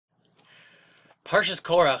Parshas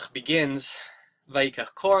Korach begins,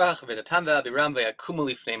 Vayikach Korach v'Datan ve'Abiram ve'yakumu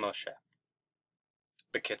lifnei Moshe.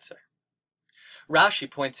 Bekitzer.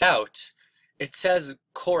 Rashi points out, it says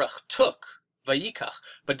Korach took Vayikach,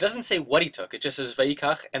 but it doesn't say what he took. It just says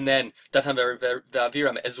Vayikach, and then Datan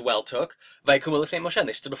ve'Abiram as well took, Vayakumu lifnei Moshe, and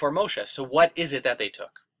they stood before Moshe. So what is it that they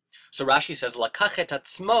took? So Rashi says, Lakach et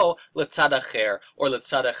atzmo letzad acher, or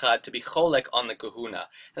letzad echad, to be cholek on the kahuna.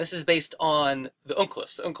 And this is based on the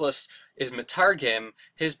Unkelus. The Unkelus is Metargim,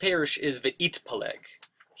 his parish is Ve'itpaleg.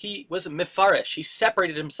 He was Mefarish, he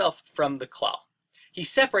separated himself from the Klal. He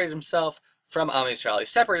separated himself from Am Yisrael. He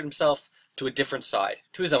separated himself to a different side,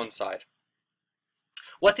 to his own side.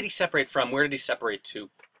 What did he separate from? Where did he separate to?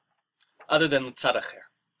 Other than letzad acher.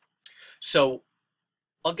 So,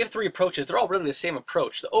 I'll give three approaches. They're all really the same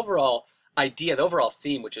approach. The overall idea, the overall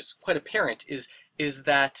theme, which is quite apparent, is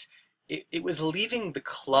that it was leaving the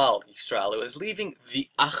Klal Yisrael. It was leaving the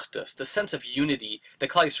Achdus, the sense of unity that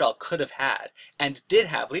Klal Yisrael could have had, and did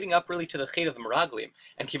have, leading up really to the Chet of the Meraglim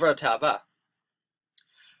and Kivrot Ta'ava.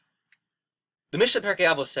 The Mishnah Perkei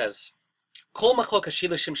Avos says, Kol machlokas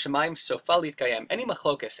shilashim shemaim sofa litkayem. Any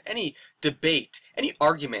machlokas, any debate, any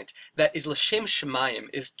argument that is l'shem shemayim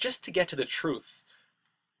is just to get to the truth.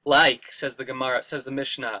 Like, says the Gemara, says the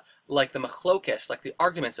Mishnah, like the machlokes, like the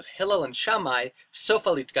arguments of Hillel and Shammai, sofa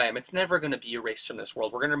litgayim, it's never going to be erased from this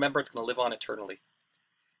world. We're going to remember it's going to live on eternally.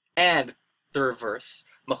 And the reverse,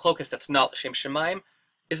 machlokes that's not l'shem shemaim,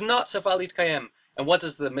 is not sofa litgayim. And what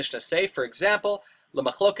does the Mishnah say? For example, the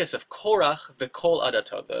machlokes of Korach v'kol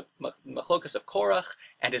adato, the machlokes of Korach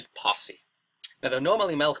and his posse. Now the Noam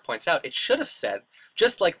Elimelech points out, it should have said,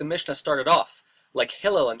 just like the Mishnah started off, like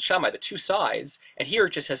Hillel and Shammai, the two sides, and here it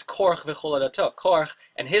just says Korach v'chol adato, Korach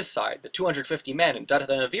and his side, the 250 men, and Datan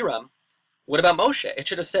and Aviram. What about Moshe? It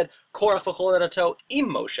should have said Korach v'chol adato im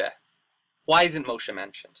Moshe. Why isn't Moshe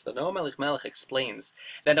mentioned? So the Noam Elimelech explains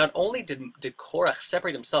that not only did Korach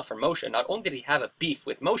separate himself from Moshe, not only did he have a beef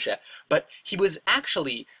with Moshe, but he was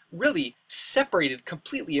actually really separated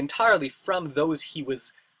completely, entirely from those he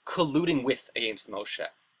was colluding with against Moshe.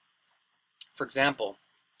 For example,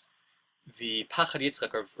 the Pachad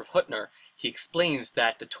Yitzchak of Rav Hutner, he explains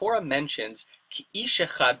that the Torah mentions Ki ish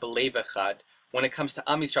echad b'lev echad when it comes to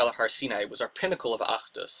Am Yisrael Har Sinai. It was our pinnacle of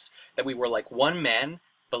Achdus, that we were like one man,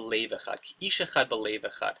 b'lev echad, Ki ish echad b'lev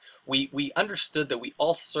echad. We understood that we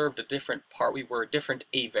all served a different part. We were a different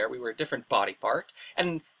aver, we were a different body part,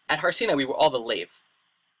 and at Har Sinai we were all the lev.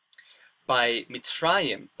 By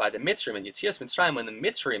Mitzrayim, by the Mitzrim, and Yetzias Mitzrayim, when the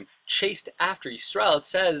Mitzrim chased after Yisrael, it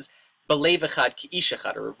says B'lev echad ki ish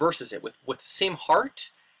echad, or reverses it with the same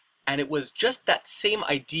heart, and it was just that same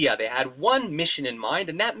idea. They had one mission in mind,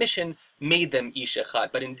 and that mission made them ish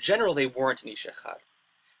echad, but in general they weren't an ish echad.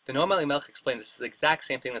 The Noam Elimelech explains this is the exact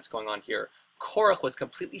same thing that's going on here. Korach was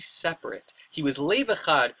completely separate. He was lev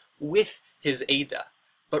echad with his Eidah,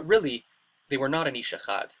 but really they were not an ish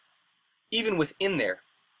echad. Even within there,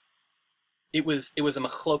 it was a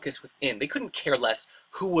machlokes within. They couldn't care less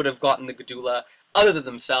who would have gotten the Gedula other than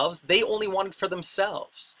themselves. They only wanted for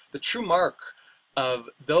themselves. The true mark of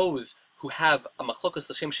those who have a machlokes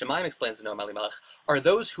l'shem shemaim, explains the Noam Elimelech, are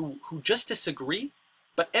those who just disagree,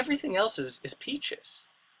 but everything else is peaches.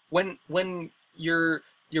 When your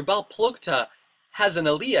Baal Plugta has an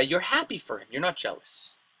aliyah, you're happy for him. You're not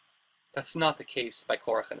jealous. That's not the case by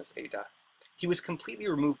Korach and his Eidah. He was completely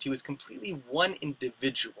removed. He was completely one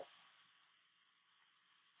individual.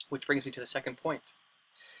 Which brings me to the second point.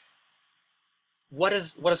 What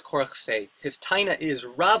does Korach say? His taina is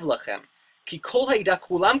Rav lachem, ki kol ha'ida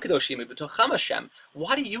kulam kedoshim b'tocham Hashem.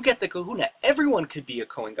 Why do you get the kahuna? Everyone could be a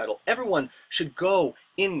Kohen Gadol. Everyone should go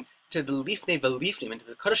into the lifnei v'lifnim, into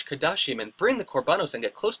the Kodesh Kodashim, and bring the korbanos and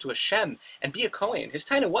get close to Hashem and be a Kohen. His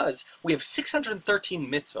taina was, we have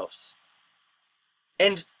 613 mitzvos,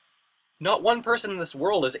 and not one person in this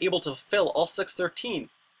world is able to fulfill all 613.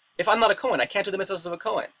 If I'm not a Kohen, I can't do the mitzvos of a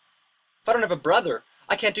Kohen. If I don't have a brother,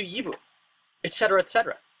 I can't do Yibum, etc.,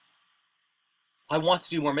 etc. I want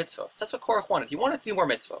to do more mitzvos. That's what Korach wanted. He wanted to do more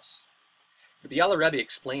mitzvos. The Biala Rebbe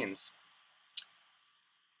explains,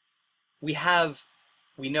 we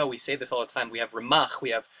say this all the time, we have Ramach,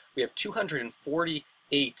 we have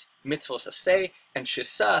 248 mitzvos aseh, and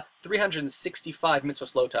Shisa, 365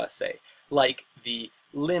 mitzvos lo ta'aseh, like the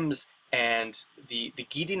limbs and the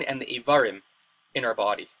Gidin and the Evarim in our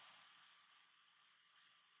body.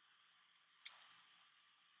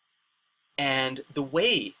 And the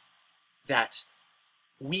way that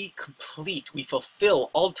we fulfill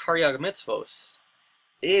all Taryag mitzvos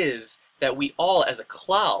is that we all, as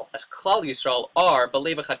Klal Yisrael, are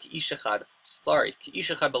b'lev echad ki ish echad, ki ish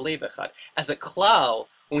echad b'lev echad. As a Klal,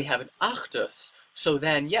 when we have an Achdus, so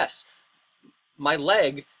then, yes, my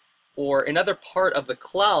leg or another part of the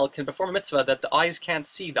klal can perform a mitzvah that the eyes can't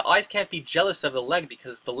see. The eyes can't be jealous of the leg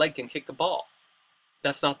because the leg can kick a ball.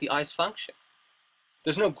 That's not the eye's function.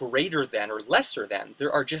 There's no greater than or lesser than.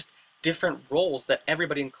 There are just different roles that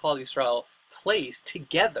everybody in Klal Yisrael plays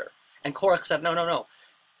together. And Korach said, no, no, no.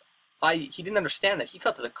 He didn't understand that. He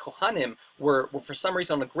thought that the Kohanim were for some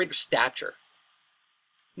reason on a greater stature.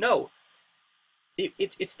 No.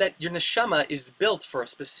 It's that your neshama is built for a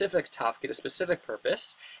specific tafkid, a specific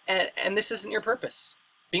purpose, and this isn't your purpose.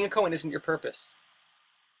 Being a Kohen isn't your purpose.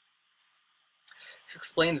 This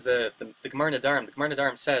explains the Gemara Nadarim. The Gemara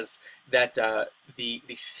Nadarim says that the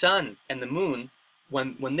sun and the moon,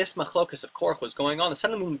 when this machlokas of Korach was going on, the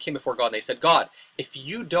sun and the moon came before God, and they said, God, if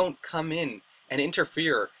you don't come in and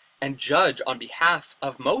interfere and judge on behalf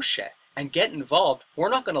of Moshe and get involved, we're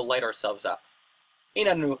not going to light ourselves up. Ein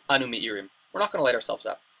anu me'irim. We're not going to light ourselves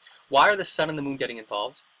up. Why are the sun and the moon getting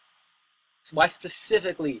involved? So why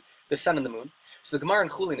specifically the sun and the moon? So the Gemara in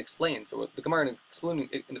Chulin explains, or the Gemara in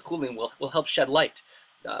Chulin will help shed light,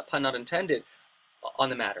 pun not intended, on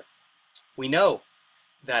the matter. We know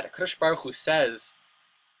that HaKadosh Baruch Hu says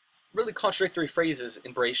really contradictory phrases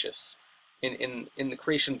in Parshas, in the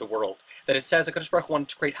creation of the world. That it says HaKadosh Baruch Hu wanted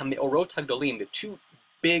to create HaMe'orot HaGdolim, the two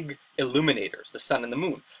big illuminators, the sun and the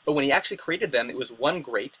moon. But when he actually created them, it was one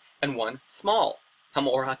great and one small,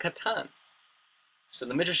 HaMe'or HaKatan. So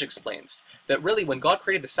the Midrash explains that really when God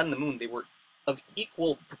created the sun and the moon, they were of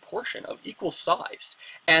equal proportion, of equal size.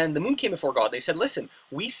 And the moon came before God. They said, listen,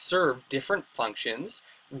 we serve different functions.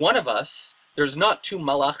 One of us, there's not two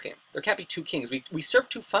malachim. There can't be two kings. We serve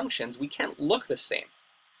two functions. We can't look the same.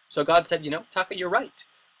 So God said, Taka, you're right.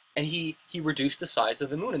 And he reduced the size of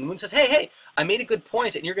the moon. And the moon says, hey, I made a good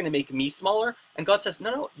point, and you're going to make me smaller? And God says,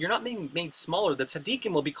 no, you're not being made smaller. The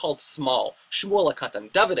tzaddikim will be called small. Shmuel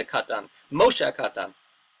HaKatan, David HaKatan, Moshe HaKatan.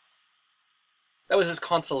 That was his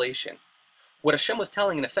consolation. What Hashem was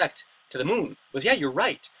telling, in effect, to the moon was, yeah, you're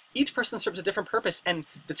right. Each person serves a different purpose, and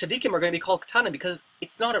the tzaddikim are going to be called katanim because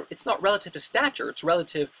it's not relative to stature. It's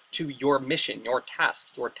relative to your mission, your task,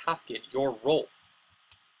 your tafkid, your role.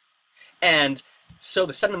 And so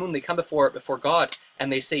the sun and the moon, they come before God,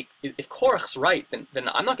 and they say, if Korach's right, then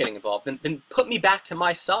I'm not getting involved. Then put me back to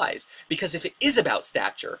my size, because if it is about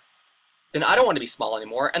stature, then I don't want to be small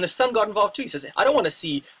anymore. And the sun got involved too. He says, I don't want to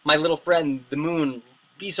see my little friend, the moon,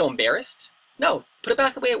 be so embarrassed. No, put it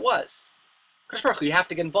back the way it was. Kadosh Baruch Hu, you have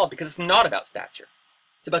to get involved because it's not about stature.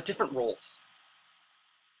 It's about different roles.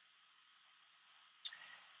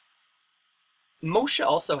 Moshe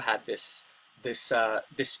also had this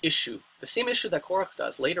issue, the same issue that Korach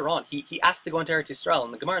does later on. He asked to go into Eretz Yisrael,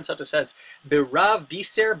 and the Gemara in Sota says, "Berav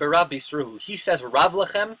biser, berav bisruhu." He says, "Rav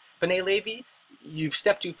lechem, b'nei Levi." You've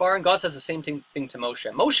stepped too far, and God says the same thing to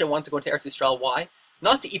Moshe. Moshe wanted to go into Eretz Yisrael. Why?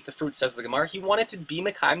 Not to eat the fruit, says the Gemara. He wanted to be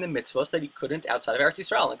Mekayim the mitzvahs that he couldn't outside of Eretz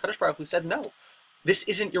Yisrael. And Kadosh Baruch Hu said, no, this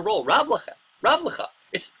isn't your role. Rav lecha.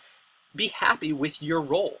 It's be happy with your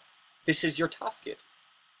role. This is your tafkid.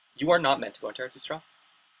 You are not meant to go into Eretz Yisrael.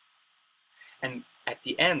 And at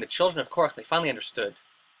the end, the children of Korach, they finally understood.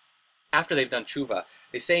 After they've done tshuva,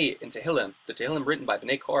 they say in Tehillim, the Tehillim written by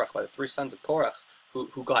Bnei Korach, by the three sons of Korach,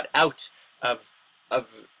 who got out of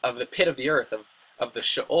the pit of the earth, of the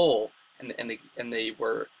Sheol, and they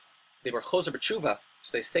were choser b'tshuva.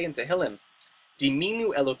 So they say in Tehillim,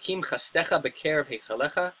 Diminu Elokim chastecha bekerev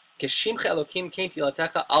heichalecha, keshimcha Elokim kein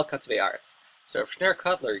tilatecha al katzvei aretz. So Shner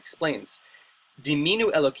Kotler explains,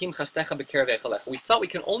 Diminu Elokim chastecha bekerev heichalecha. We thought we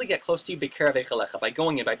can only get close to you bekerev heichalecha, by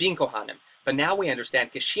going in, by being kohanim. But now we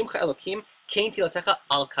understand, keshimcha Elokim kein tilatecha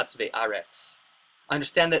al katzvei aretz. I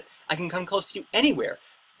understand that I can come close to you anywhere,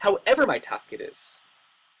 however my tafkid is.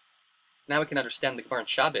 Now we can understand the Gemara in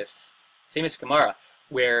Shabbos, famous Gemara,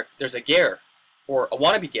 where there's a ger, or a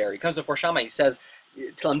wannabe ger. He comes before Shammai. He says,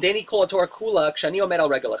 "Tilamdeni kol Torah kula kshani omed al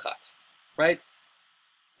regel echat." Right?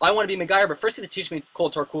 I want to be megayer, but first you have to teach me kol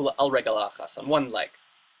Torah kula al regel achas, on one leg.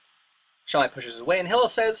 Shammai pushes away, and Hillel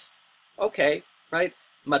says, "Okay, right?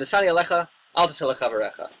 Madasani alecha al taseh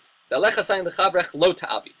lechaverecha. The alecha sani lechavrech lo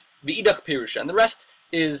ta'abid v'idach pirusha." And the rest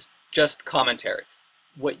is just commentary.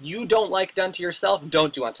 What you don't like done to yourself,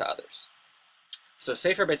 don't do unto others. So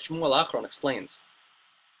Sefer Bet Shmuel Achron explains,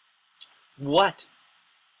 what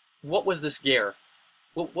was this ger?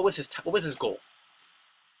 What was his goal?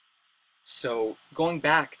 So going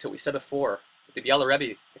back to what we said before, the Biala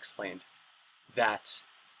Rebbe explained that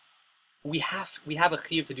we have a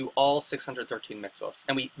chiyuv to do all 613 mitzvos,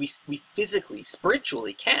 and we physically,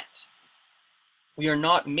 spiritually can't. We are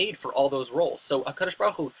not made for all those roles. So HaKadosh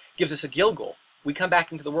Baruch Hu gives us a gilgul. we come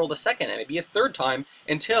back into the world a second and maybe a third time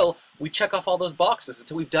until we check off all those boxes,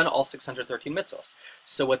 until we've done all 613 mitzvos.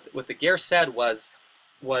 So what the ger said was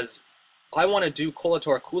I want to do kol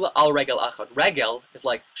Torah kula al regel achad. Regel is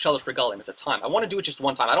like shalosh regalim. It's a time. I want to do it just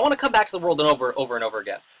one time. I don't want to come back to the world and over and over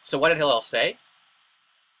again. So what did Hillel say?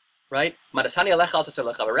 Right?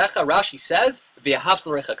 Rashi says,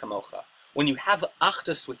 when you have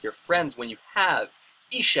achdus with your friends, when you have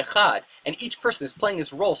ish echad, and each person is playing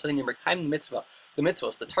his role, so then you're mekayim the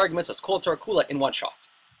mitzvahs, the targum mitzvahs, kol Torah kula in one shot.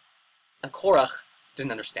 And Korach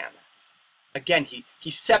didn't understand that. Again, he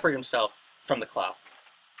separated himself from the cloud.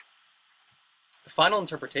 The final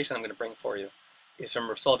interpretation I'm going to bring for you is from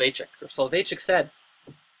Rav Soloveitchik. Rav Soloveitchik said,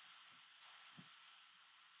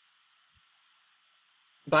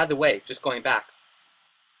 by the way, just going back,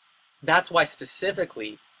 that's why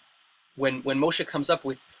specifically when Moshe comes up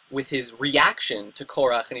with his reaction to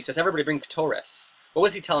Korach and he says, everybody bring Ketores. What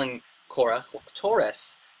was he telling Korach? Well,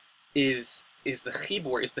 Ketores is the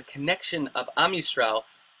chibur, is the connection of Am Yisrael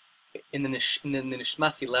in the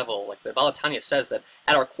nishmasi level. Like the Balatanya says that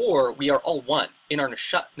at our core, we are all one. In our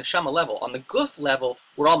neshama level. On the guf level,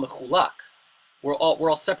 we're all mechulak. We're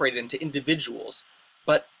all separated into individuals.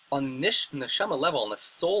 But on the neshama level, on the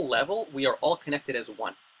soul level, we are all connected as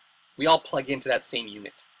one. We all plug into that same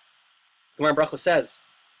unit. Gemara Bracha says,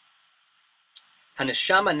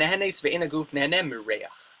 "Haneshama nehenes ve'ena guf nehenem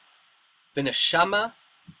mireach." The neshama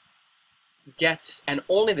gets, and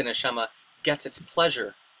only the neshama gets its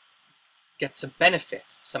pleasure, gets some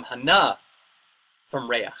benefit, some hana from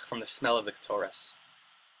reach, from the smell of the ketores.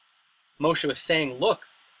 Moshe was saying, look,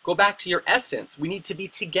 go back to your essence. We need to be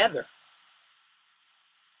together.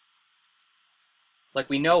 Like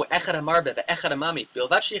we know, echad hamarbe, the echad hamami,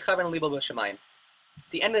 bilvat sheyichaven libel b'shamayim. At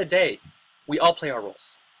the end of the day, we all play our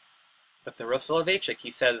roles. But the Rav Soloveitchik, he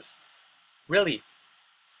says, really,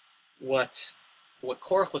 what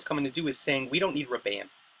Korach was coming to do is saying, we don't need Rebbeim.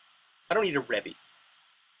 I don't need a Rebbe.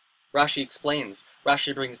 Rashi explains,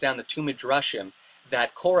 Rashi brings down the two midrashim,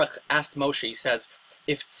 that Korach asked Moshe, he says,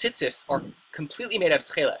 if tzitzis are completely made out of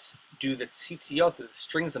tcheles, do the tzitziot, the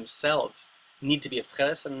strings themselves, need to be of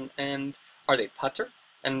tcheles, and are they putter?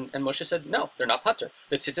 And Moshe said, no, they're not putter.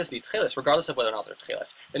 The tzitzis need tcheles, regardless of whether or not they're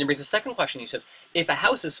tcheles. Then he brings a second question, he says, if a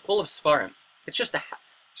house is full of svarim, it's just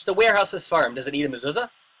a warehouse of svarim, does it need a mezuzah?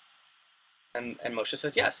 And Moshe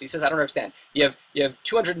says yes. He says, I don't understand. You have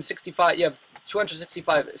 265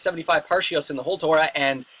 75 parshios in the whole Torah,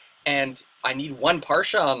 and I need one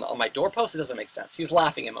parsha on my doorpost. It doesn't make sense. He's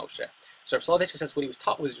laughing at Moshe. So Rav Soloveitchik says what he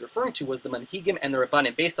was referring to was the manhigim and the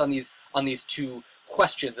rabbanim, based on these two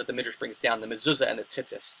questions that the midrash brings down, the mezuzah and the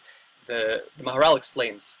tzitzis. The Maharal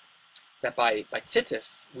explains that by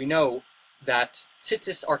tzitzis we know that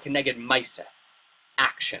tzitzis are keneged maaseh,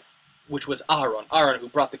 action, which was Aaron who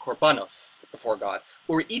brought the korbanos before God.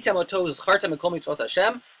 Uri'item oto zchartem mikol mitzvot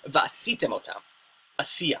Hashem va'asitem otam.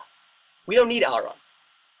 Asiya. We don't need Aaron.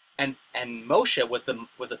 And Moshe was the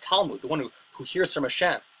Talmud, the one who hears from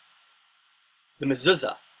Hashem. The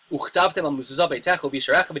mezuzah. Uchtavtem al mezuzah beitecha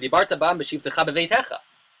v'yisharecha v'dibarta bam b'shivtecha b'veitecha.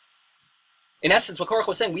 In essence, what Korach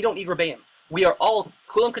was saying, we don't need Rebbeim. We are all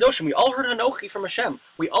kulam kadoshim. We all heard Hanochi from Hashem.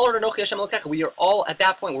 We all heard Hanochi Hashem Elokecha. We are all at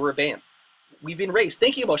that point. We're Rebbeim. We've been raised.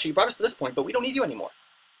 Thank you, Moshe. You brought us to this point, but we don't need you anymore.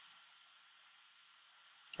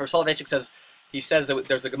 Rav Soloveitchik says, that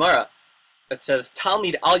there's a Gemara that says,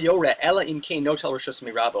 Talmid al yore ela im kein notel rishus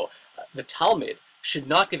mirabo. The Talmud should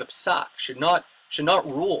not give a psak, should not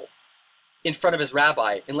rule in front of his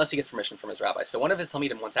rabbi unless he gets permission from his rabbi. So one of his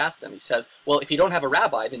Talmidim once asked him, he says, well, if you don't have a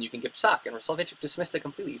rabbi, then you can give psak. And Rav Soloveitchik dismissed it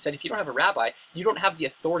completely. He said, if you don't have a rabbi, you don't have the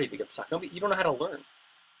authority to give psak. You don't know how to learn.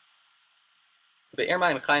 But Be'er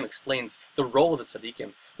Mayim Chaim explains the role of the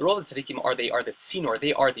tzaddikim. The role of the tzaddikim are the tzinor,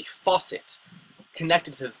 they are the faucet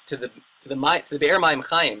connected to the Be'er Mayim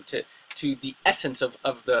Chaim, to the essence of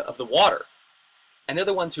the water. And they're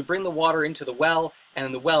the ones who bring the water into the well, and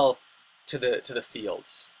then the well to the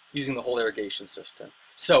fields, using the whole irrigation system.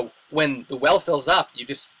 So when the well fills up, you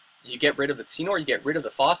get rid of the tzinor, you get rid of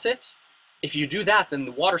the faucet. If you do that, then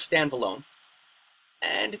the water stands alone,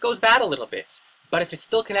 and it goes bad a little bit. But if it's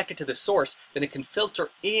still connected to the source, then it can filter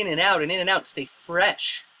in and out, stay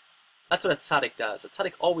fresh. That's what a tzaddik does. A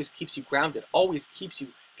tzaddik always keeps you grounded, always keeps you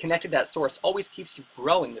connected to that source, always keeps you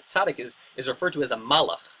growing. The tzaddik is referred to as a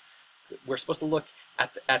malach. We're supposed to look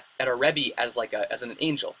at our Rebbe as an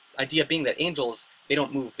angel. Idea being that angels, they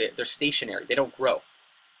don't move, they're stationary, they don't grow.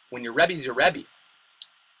 When your Rebbe's your Rebbe,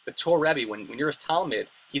 the Torah Rebbe, when you're his Talmud,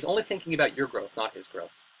 he's only thinking about your growth, not his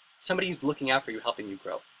growth. Somebody who's looking out for you, helping you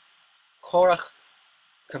grow. Korach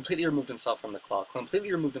completely removed himself from the klal, completely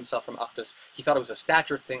removed himself from achdus. He thought it was a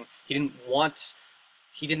stature thing. He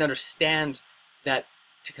didn't understand that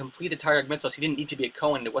to complete the Taryag mitzvahs, he didn't need to be a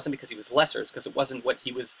Kohen. It wasn't because he was lesser, it's because it wasn't what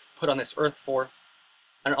he was put on this earth for.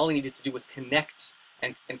 And all he needed to do was connect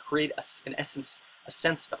and create, in essence, a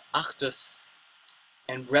sense of achdus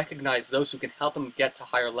and recognize those who can help him get to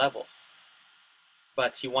higher levels.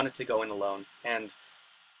 But he wanted to go in alone. And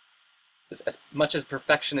as much as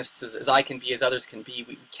perfectionists as I can be, as others can be,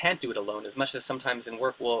 we can't do it alone. As much as sometimes in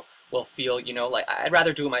work we'll feel, like I'd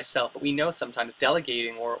rather do it myself. But we know sometimes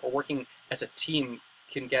delegating or working as a team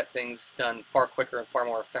can get things done far quicker and far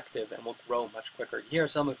more effective, and will grow much quicker. Here,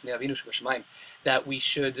 that we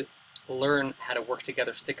should learn how to work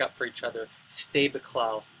together, stick up for each other, stay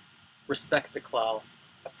b'klal, respect the klal,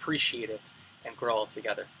 appreciate it, and grow all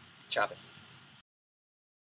together. Shabbos.